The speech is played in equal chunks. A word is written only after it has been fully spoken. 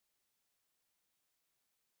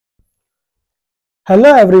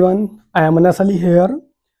Hello everyone, I am Anas Ali here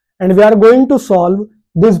and we are going to solve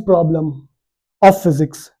this problem of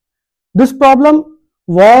physics. This problem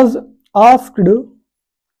was asked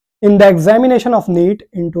in the examination of Neet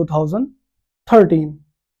in 2013.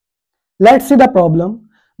 Let's see the problem.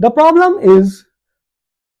 The problem is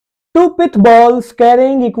two pith balls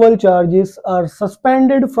carrying equal charges are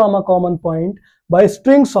suspended from a common point by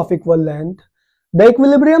strings of equal length. The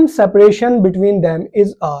equilibrium separation between them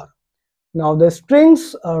is R. Now the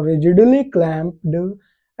strings are rigidly clamped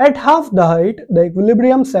at half the height. The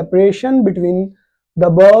equilibrium separation between the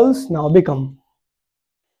balls now become.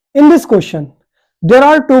 In this question, there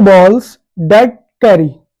are two balls that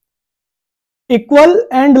carry equal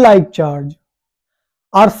and like charge,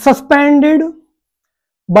 are suspended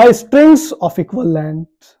by strings of equal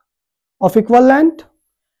length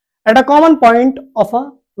at a common point of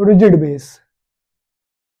a rigid base.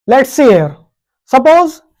 Let's see here.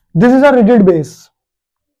 Suppose this is a rigid base.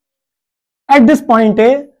 At this point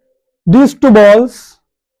A, these two balls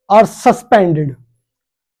are suspended.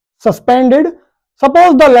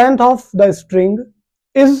 Suppose the length of the string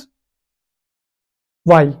is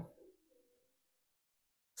y.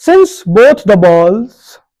 Since both the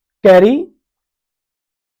balls carry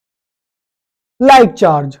like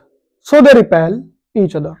charge, so they repel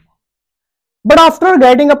each other. But after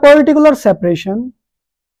getting a particular separation,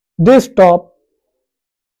 they stop.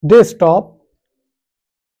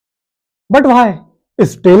 But why?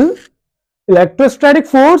 Still, electrostatic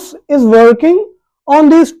force is working on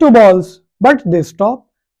these two balls, but they stop.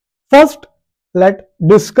 First, let's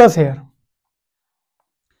discuss here.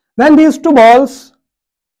 When these two balls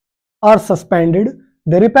are suspended,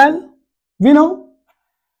 they repel, we know.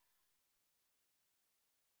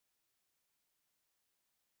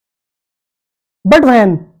 But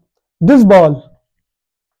when this ball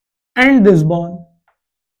and this ball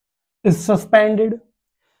is suspended,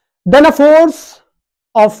 then a force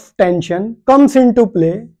of tension comes into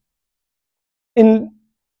play in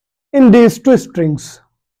these two strings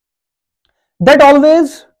that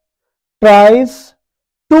always tries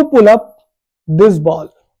to pull up this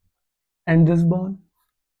ball and this ball.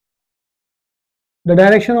 The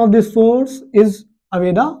direction of this force is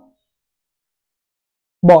away the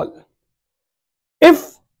ball.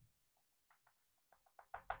 If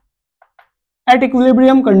at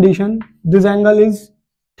equilibrium condition this angle is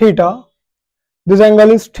theta,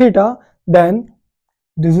 then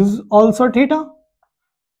this is also theta.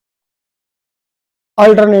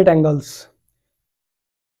 Alternate angles.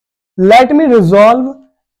 Let me resolve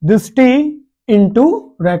this t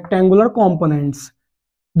into rectangular components.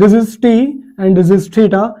 This is t and this is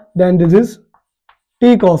theta, then this is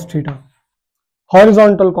t cos theta,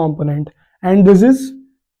 horizontal component, and this is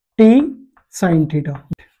t sin theta.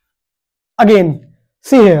 Again,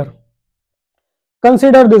 see here,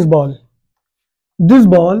 consider this ball. This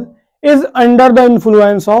ball is under the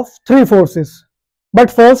influence of three forces, but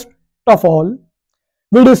first of all,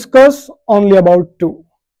 we discuss only about two.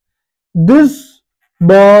 This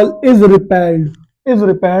ball is repelled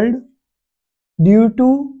due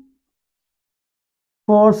to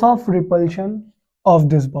force of repulsion of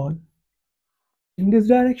this ball in this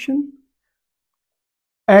direction,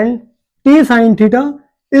 and t sin theta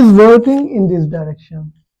is working in this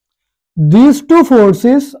direction. These two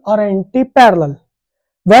forces are anti-parallel.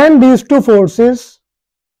 When these two forces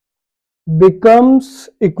becomes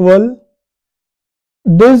equal,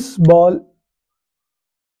 this ball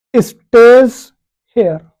stays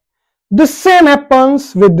here. The same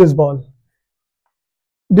happens with this ball.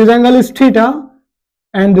 This angle is theta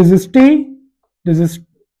and this is t, this is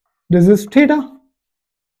theta,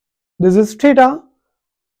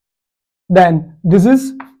 then this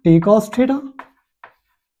is t cos theta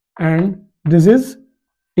and this is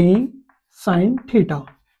t sin theta.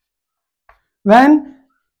 When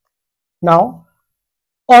now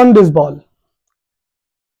on this ball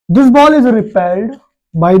is repelled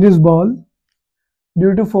by this ball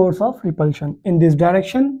due to force of repulsion in this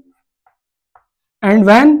direction, and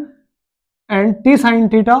t sin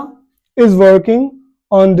theta is working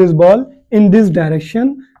on this ball in this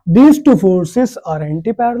direction. These two forces are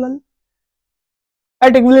anti-parallel.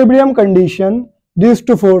 At equilibrium condition, these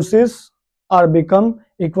two forces are become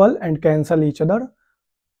equal and cancel each other,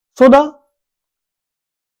 so the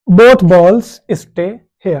both balls stay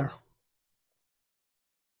here.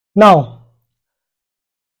 Now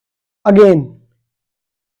again,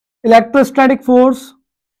 electrostatic force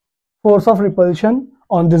of repulsion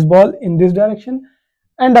on this ball in this direction,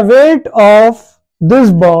 and the weight of this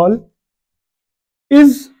ball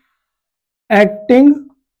is acting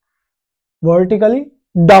vertically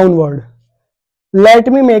downward.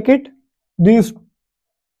 Let me make it these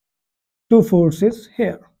two forces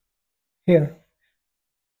here,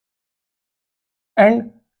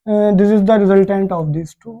 and this is the resultant of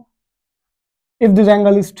these two. If this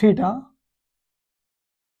angle is theta,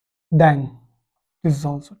 then this is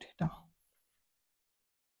also theta.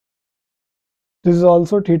 This is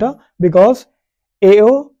also theta because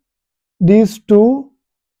AO, these two,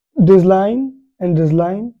 this line and this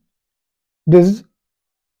line, this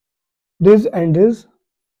and this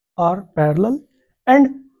are parallel,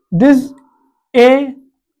 and this AB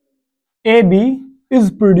is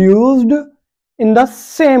produced in the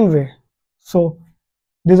same way. So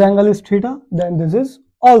this angle is theta, then this is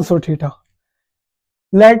also theta.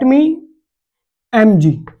 Let me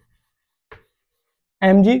mg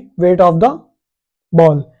weight of the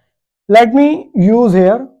ball. Let me use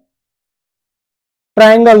here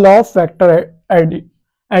triangle of vector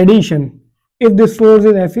addition. If this force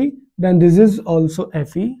is Fe, then this is also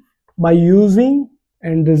Fe by using,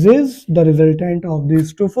 and this is the resultant of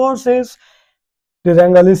these two forces. This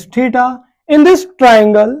angle is theta. In this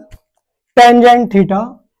triangle, tangent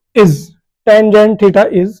theta is tan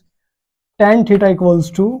theta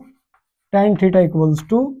equals to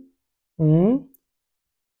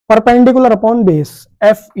perpendicular upon base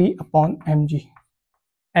Fe upon mg,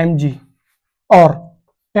 or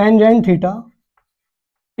tangent theta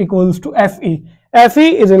equals to Fe.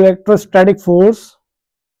 Fe is electrostatic force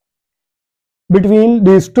between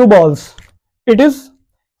these two balls. It is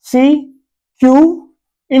C Q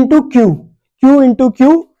into Q. Q into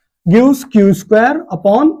Q gives Q square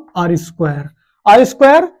upon R square. R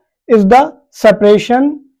square is the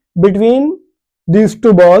separation between these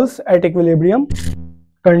two balls at equilibrium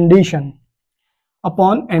condition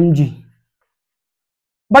upon mg.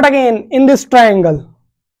 But again, in this triangle,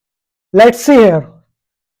 let's see here,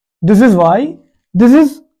 this is y,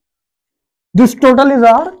 this total is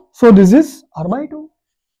r, so this is r by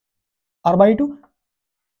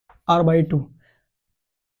 2.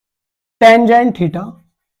 Tangent theta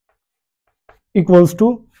equals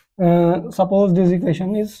to, suppose this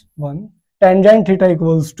equation is 1, tangent theta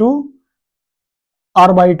equals to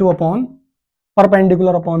r by 2 upon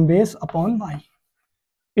perpendicular upon base upon y.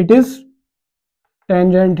 It is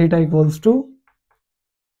tangent theta equals to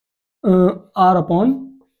r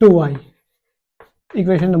upon 2y.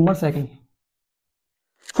 Equation number 2.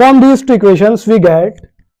 From these two equations we get,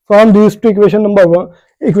 equation number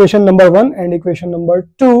 1 and equation number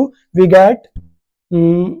 2, we get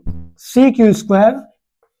CQ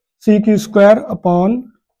square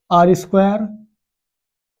upon R square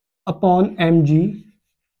upon mg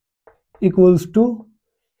equals to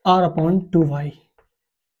r upon 2y.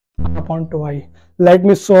 Let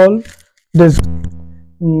me solve this.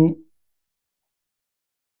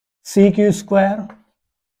 CQ square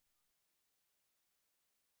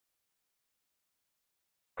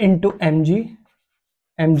into mg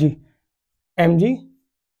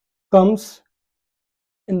comes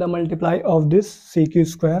in the multiply of this CQ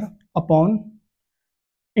square upon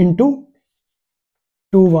into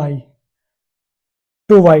 2y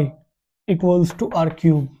equals to r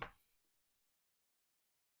cube,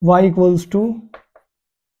 y equals to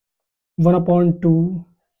 1 upon 2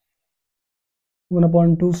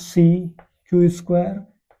 c q square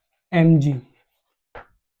mg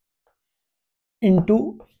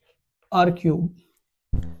into r cube.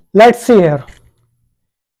 Let's see here,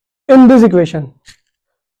 in this equation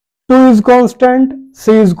 2 is constant,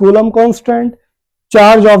 c is coulomb constant,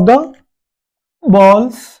 charge of the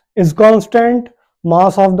balls is constant,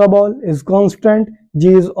 mass of the ball is constant, g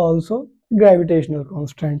is also gravitational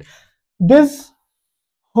constant. This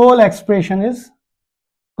whole expression is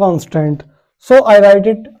constant, so I write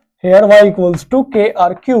it here, y equals to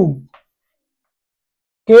kr cube.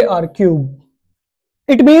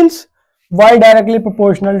 It means y directly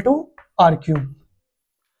proportional to r cube.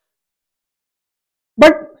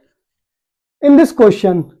 But in this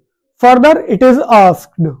question further it is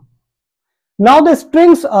asked, now the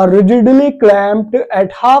strings are rigidly clamped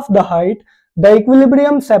at half the height, the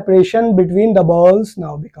equilibrium separation between the balls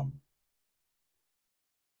now become.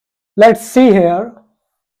 Let's see here.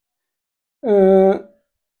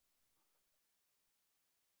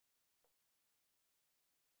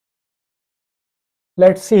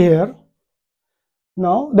 Let's see here.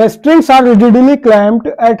 Now the strings are rigidly clamped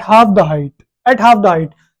at half the height.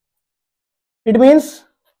 It means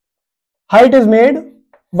height is made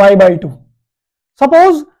y by 2.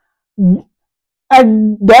 Suppose at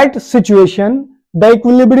that situation the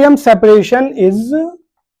equilibrium separation is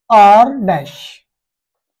r dash.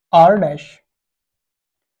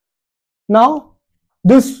 Now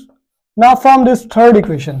from this third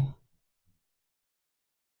equation,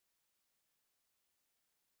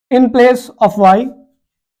 In place of y,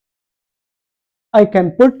 I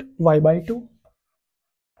can put y by 2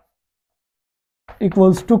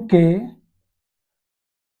 equals to k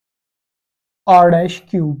r dash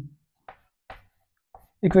cube.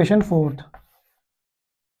 Equation 4th.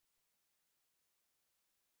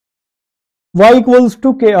 Y equals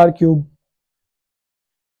to kr cube.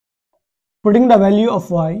 Putting the value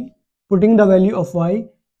of y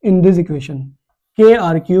in this equation,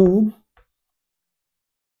 kr cube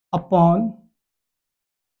upon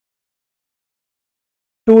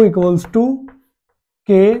 2 equals to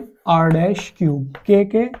k r dash cube.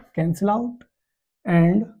 K cancel out,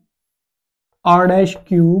 and r dash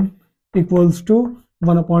cube equals to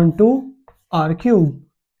 1 upon 2 r cube.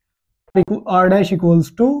 R dash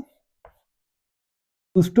equals to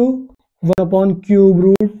 1 upon cube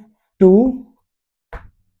root 2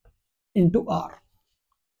 into r.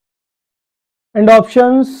 And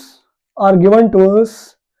options are given to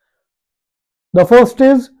us. The first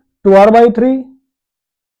is 2r by 3.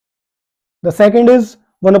 The second is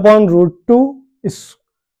 1 upon root 2 is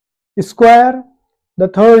square. The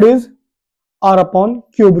third is r upon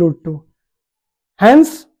cube root 2.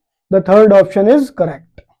 Hence, the third option is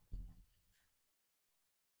correct.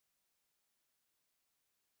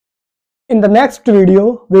 In the next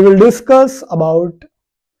video, we will discuss about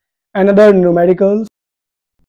another numericals